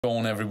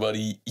On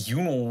everybody,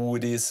 you know who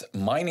it is.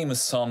 My name is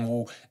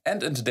Sunwoo,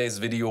 and in today's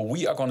video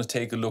we are going to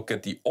take a look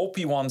at the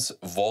OP-1's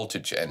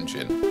voltage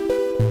engine.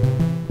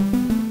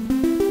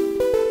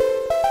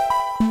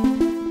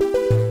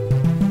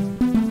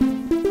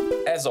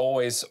 As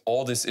always,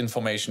 all this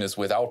information is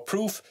without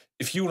proof.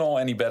 If you know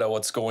any better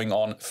what's going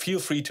on, feel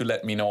free to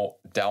let me know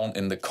down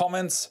in the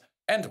comments.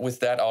 And with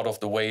that out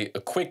of the way,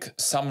 a quick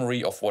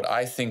summary of what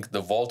I think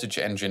the voltage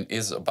engine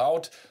is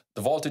about.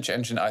 The voltage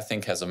engine, I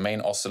think, has a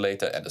main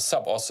oscillator and a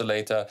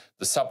sub-oscillator.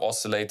 The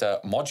sub-oscillator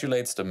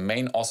modulates the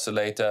main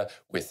oscillator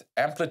with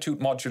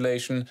amplitude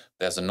modulation.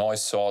 There's a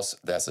noise source,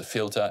 there's a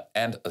filter,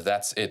 and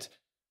that's it.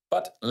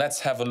 But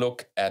let's have a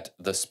look at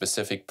the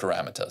specific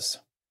parameters.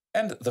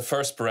 And the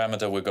first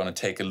parameter we're going to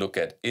take a look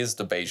at is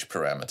the BEIGE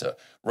parameter.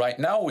 Right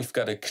now we've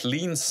got a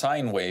clean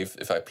sine wave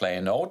if I play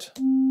a note.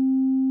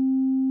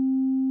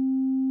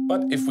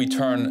 But if we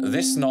turn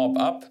this knob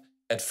up,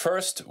 at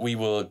first we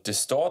will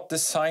distort the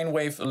sine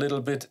wave a little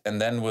bit and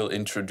then we'll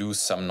introduce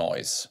some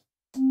noise.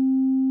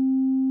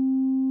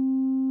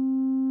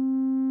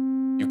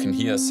 You can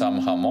hear some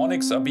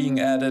harmonics are being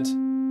added.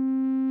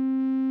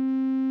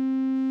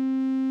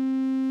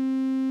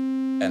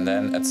 And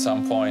then at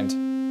some point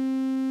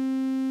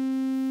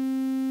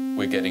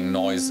we're getting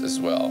noise as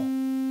well.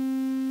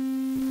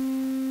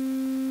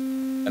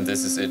 And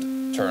this is it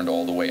turned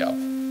all the way up.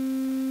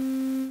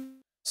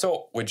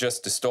 So we're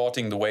just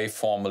distorting the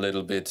waveform a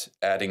little bit,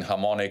 adding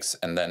harmonics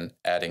and then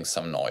adding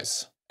some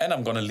noise. And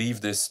I'm going to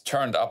leave this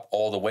turned up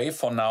all the way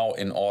for now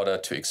in order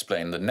to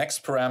explain the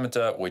next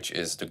parameter, which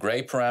is the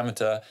gray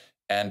parameter.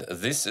 And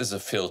this is a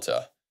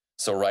filter.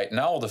 So right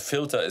now the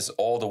filter is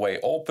all the way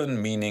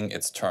open, meaning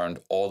it's turned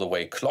all the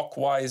way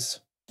clockwise.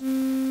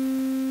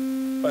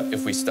 But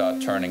if we start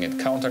turning it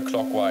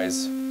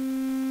counterclockwise,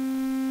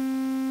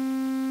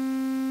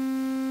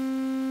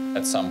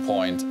 at some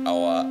point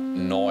our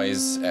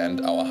noise and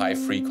our high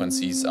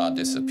frequencies are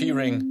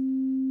disappearing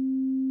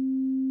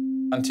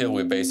until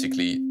we're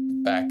basically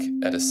back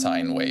at a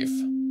sine wave.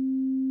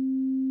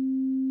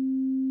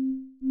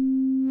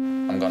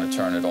 I'm going to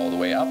turn it all the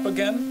way up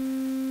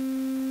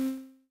again.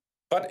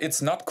 But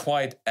it's not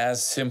quite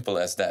as simple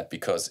as that,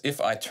 because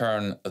if I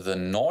turn the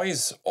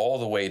noise all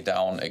the way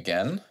down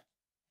again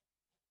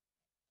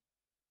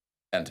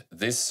and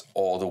this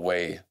all the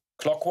way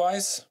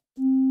clockwise,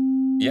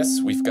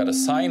 yes, we've got a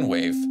sine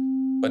wave,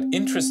 but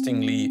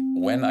interestingly,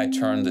 when I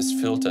turn this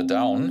filter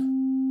down,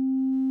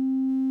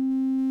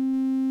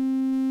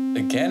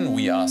 again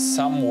we are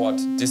somewhat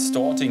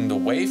distorting the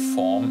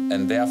waveform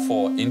and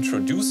therefore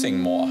introducing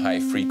more high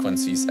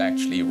frequencies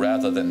actually,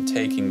 rather than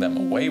taking them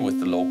away with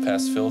the low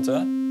pass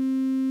filter,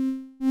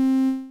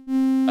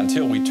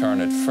 until we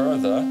turn it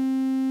further.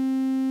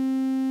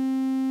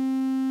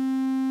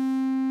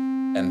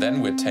 And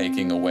then we're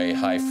taking away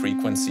high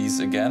frequencies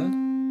again,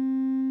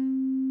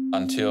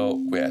 until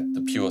we're at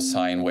the pure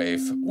sine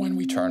wave when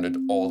we turn it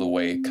all the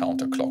way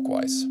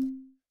counterclockwise.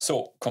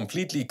 So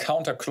completely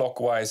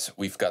counterclockwise,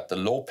 we've got the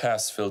low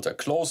pass filter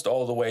closed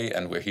all the way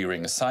and we're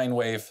hearing a sine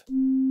wave.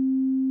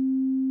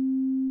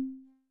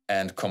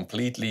 And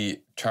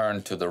completely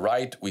turned to the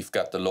right, we've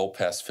got the low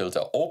pass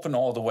filter open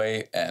all the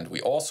way and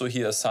we also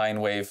hear a sine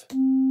wave.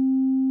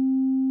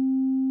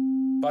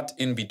 But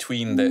in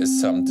between there is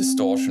some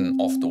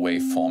distortion of the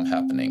waveform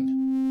happening.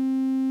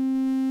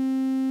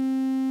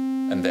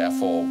 And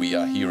therefore we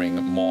are hearing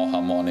more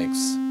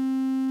harmonics.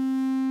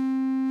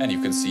 And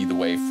you can see the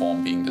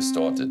waveform being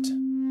distorted.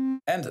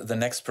 And the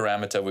next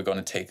parameter we're going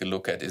to take a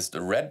look at is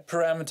the red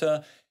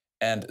parameter.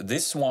 And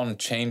this one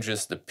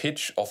changes the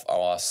pitch of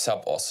our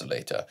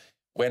sub-oscillator.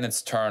 When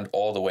it's turned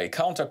all the way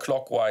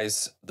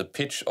counterclockwise, the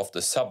pitch of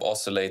the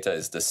sub-oscillator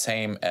is the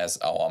same as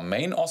our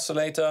main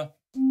oscillator.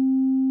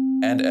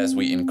 And as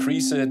we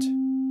increase it,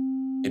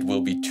 it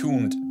will be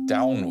tuned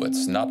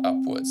downwards, not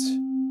upwards.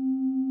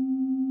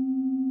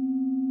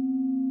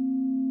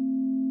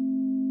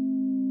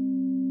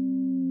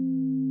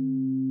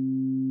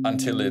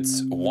 Until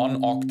it's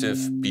 1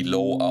 octave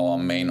below our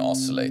main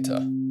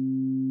oscillator.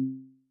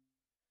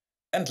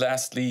 And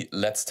lastly,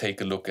 let's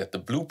take a look at the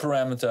blue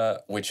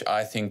parameter, which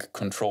I think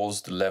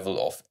controls the level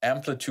of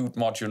amplitude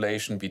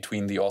modulation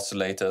between the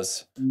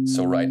oscillators.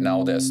 So right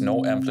now there's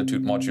no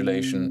amplitude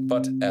modulation,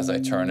 but as I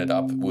turn it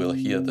up, we'll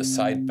hear the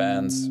side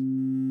bands.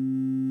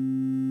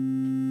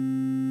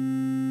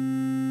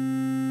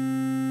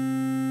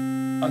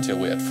 Until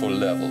we're at full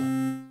level.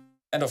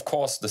 And of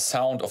course, the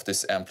sound of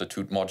this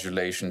amplitude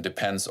modulation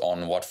depends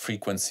on what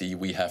frequency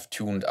we have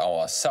tuned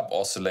our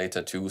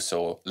sub-oscillator to.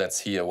 So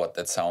let's hear what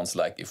that sounds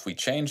like if we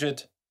change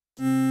it.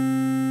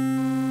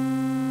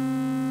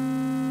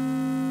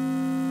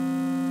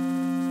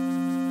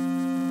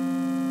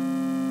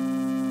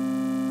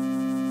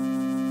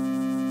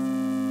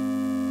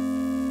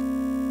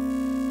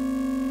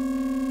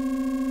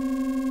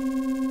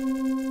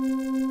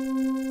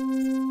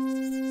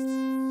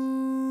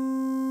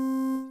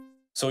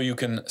 So you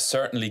can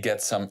certainly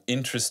get some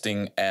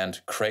interesting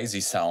and crazy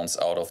sounds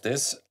out of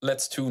this.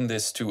 Let's tune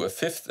this to a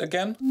fifth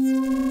again.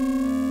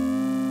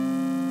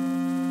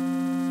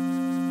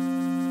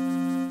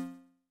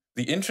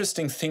 The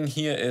interesting thing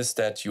here is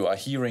that you are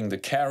hearing the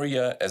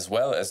carrier as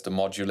well as the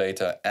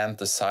modulator and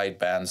the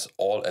sidebands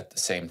all at the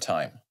same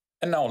time.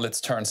 And now let's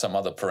turn some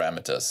other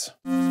parameters.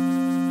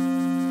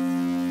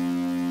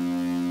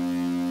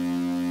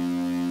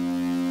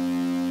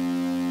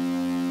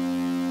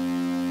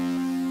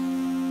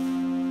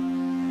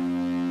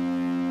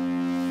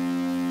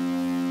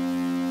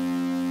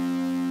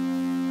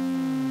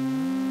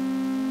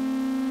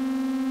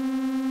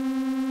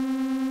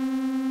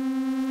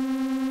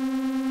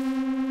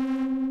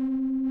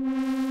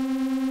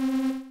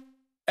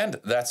 And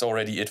that's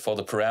already it for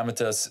the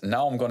parameters.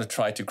 Now I'm going to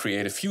try to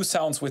create a few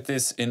sounds with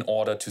this in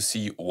order to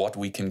see what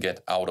we can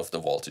get out of the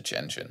voltage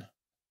engine.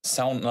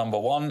 Sound number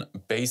 1,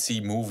 bassy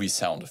movie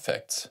sound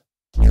effects.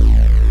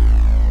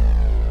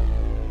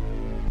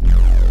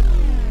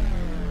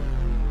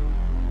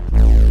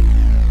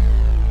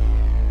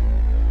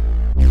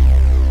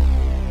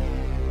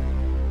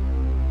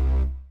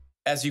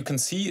 As you can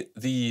see,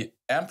 the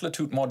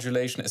amplitude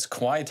modulation is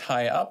quite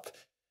high up.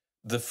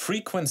 The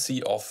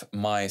frequency of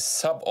my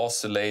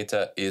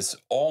sub-oscillator is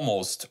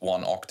almost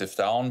 1 octave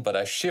down, but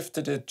I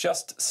shifted it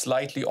just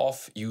slightly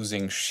off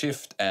using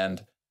Shift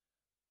and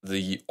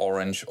the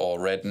orange or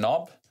red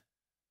knob.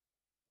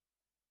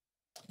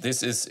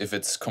 This is if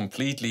it's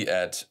completely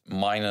at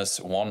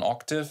 -1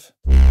 octave.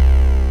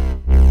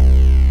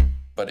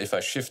 But if I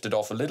shift it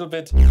off a little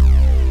bit,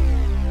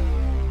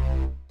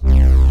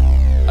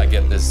 I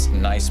get this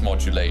nice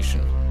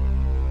modulation.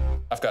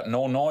 I've got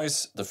no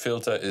noise, the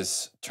filter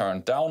is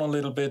turned down a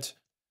little bit.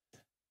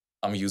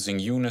 I'm using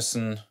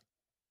unison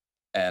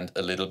and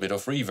a little bit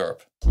of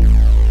reverb.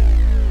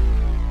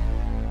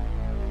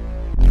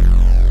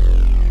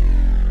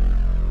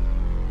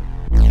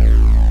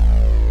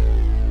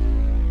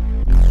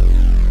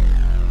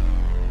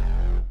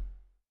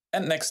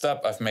 And next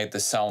up, I've made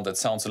this sound that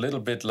sounds a little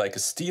bit like a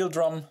steel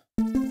drum.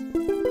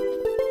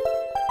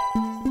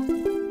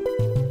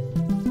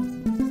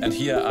 And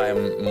here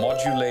I'm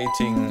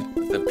modulating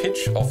the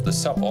pitch of the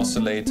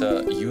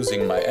sub-oscillator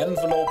using my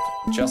envelope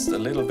just a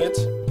little bit.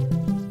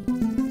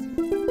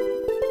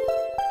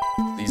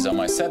 These are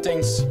my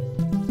settings.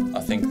 I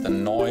think the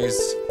noise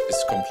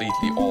is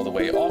completely all the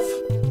way off.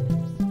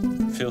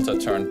 Filter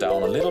turned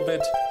down a little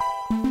bit.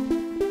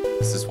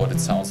 This is what it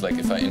sounds like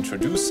if I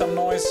introduce some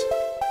noise.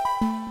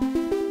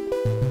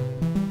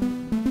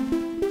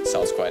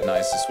 Sounds quite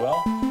nice as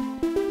well.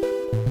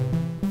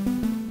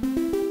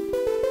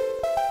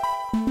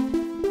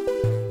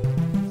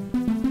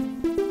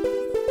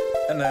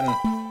 And then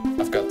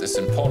I've got this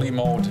in poly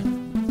mode,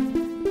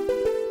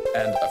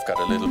 and I've got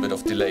a little bit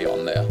of delay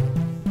on there.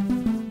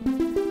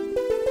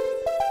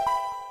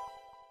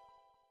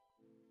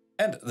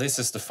 And this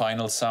is the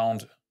final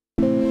sound.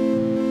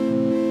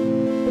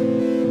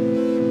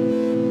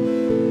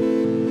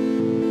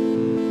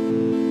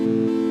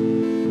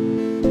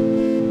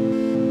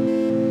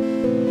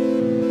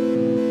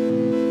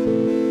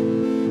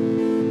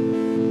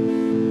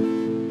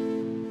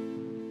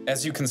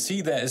 As you can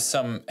see, there is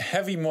some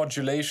heavy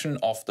modulation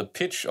of the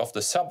pitch of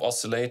the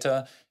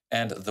sub-oscillator,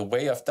 and the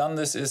way I've done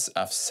this is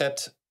I've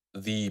set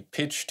the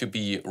pitch to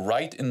be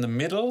right in the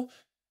middle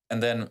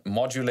and then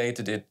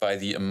modulated it by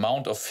the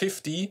amount of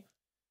 50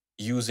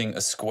 using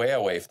a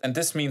square wave. And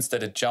this means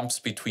that it jumps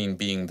between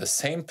being the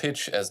same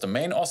pitch as the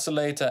main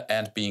oscillator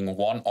and being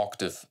 1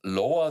 octave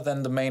lower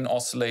than the main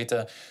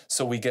oscillator.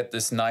 So we get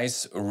this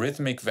nice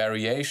rhythmic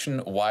variation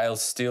while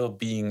still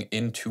being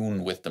in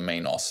tune with the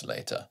main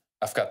oscillator.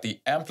 I've got the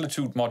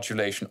amplitude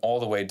modulation all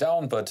the way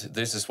down, but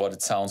this is what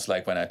it sounds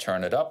like when I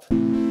turn it up.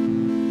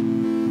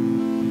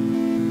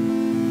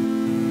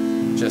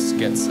 Just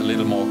gets a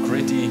little more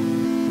gritty.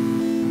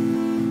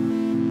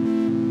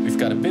 We've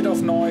got a bit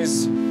of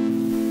noise.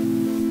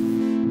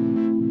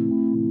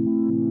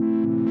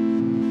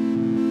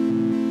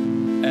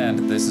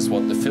 And this is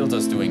what the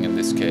filter's doing in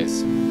this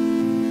case.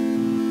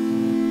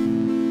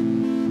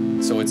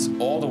 So it's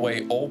all the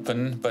way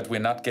open, but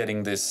we're not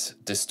getting this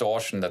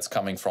distortion that's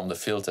coming from the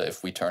filter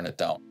if we turn it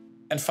down.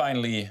 And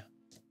finally,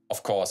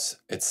 of course,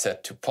 it's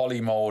set to poly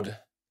mode,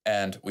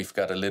 and we've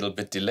got a little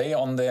bit delay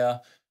on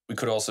there. We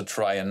could also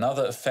try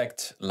another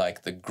effect,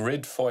 like the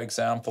grid, for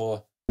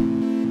example.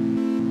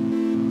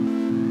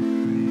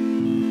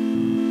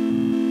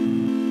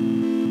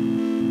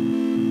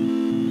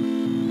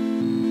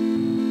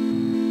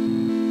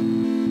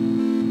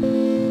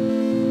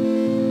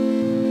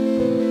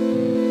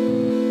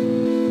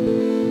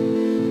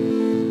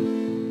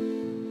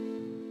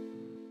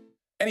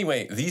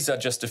 Anyway, these are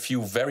just a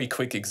few very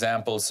quick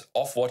examples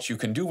of what you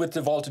can do with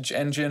the voltage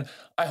engine.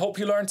 I hope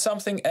you learned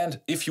something, and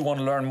if you want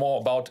to learn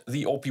more about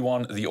the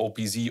OP-1, the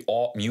OP-Z,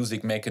 or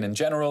music making in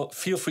general,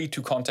 feel free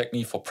to contact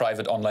me for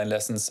private online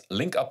lessons,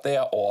 link up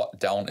there or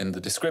down in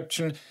the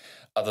description.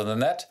 Other than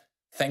that,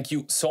 thank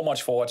you so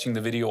much for watching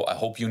the video. I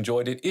hope you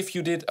enjoyed it. If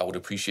you did, I would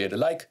appreciate a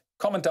like,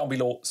 comment down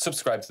below,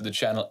 subscribe to the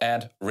channel,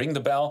 and ring the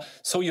bell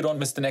so you don't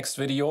miss the next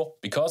video,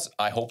 because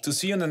I hope to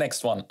see you in the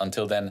next one.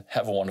 Until then,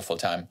 have a wonderful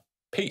time.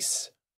 Peace.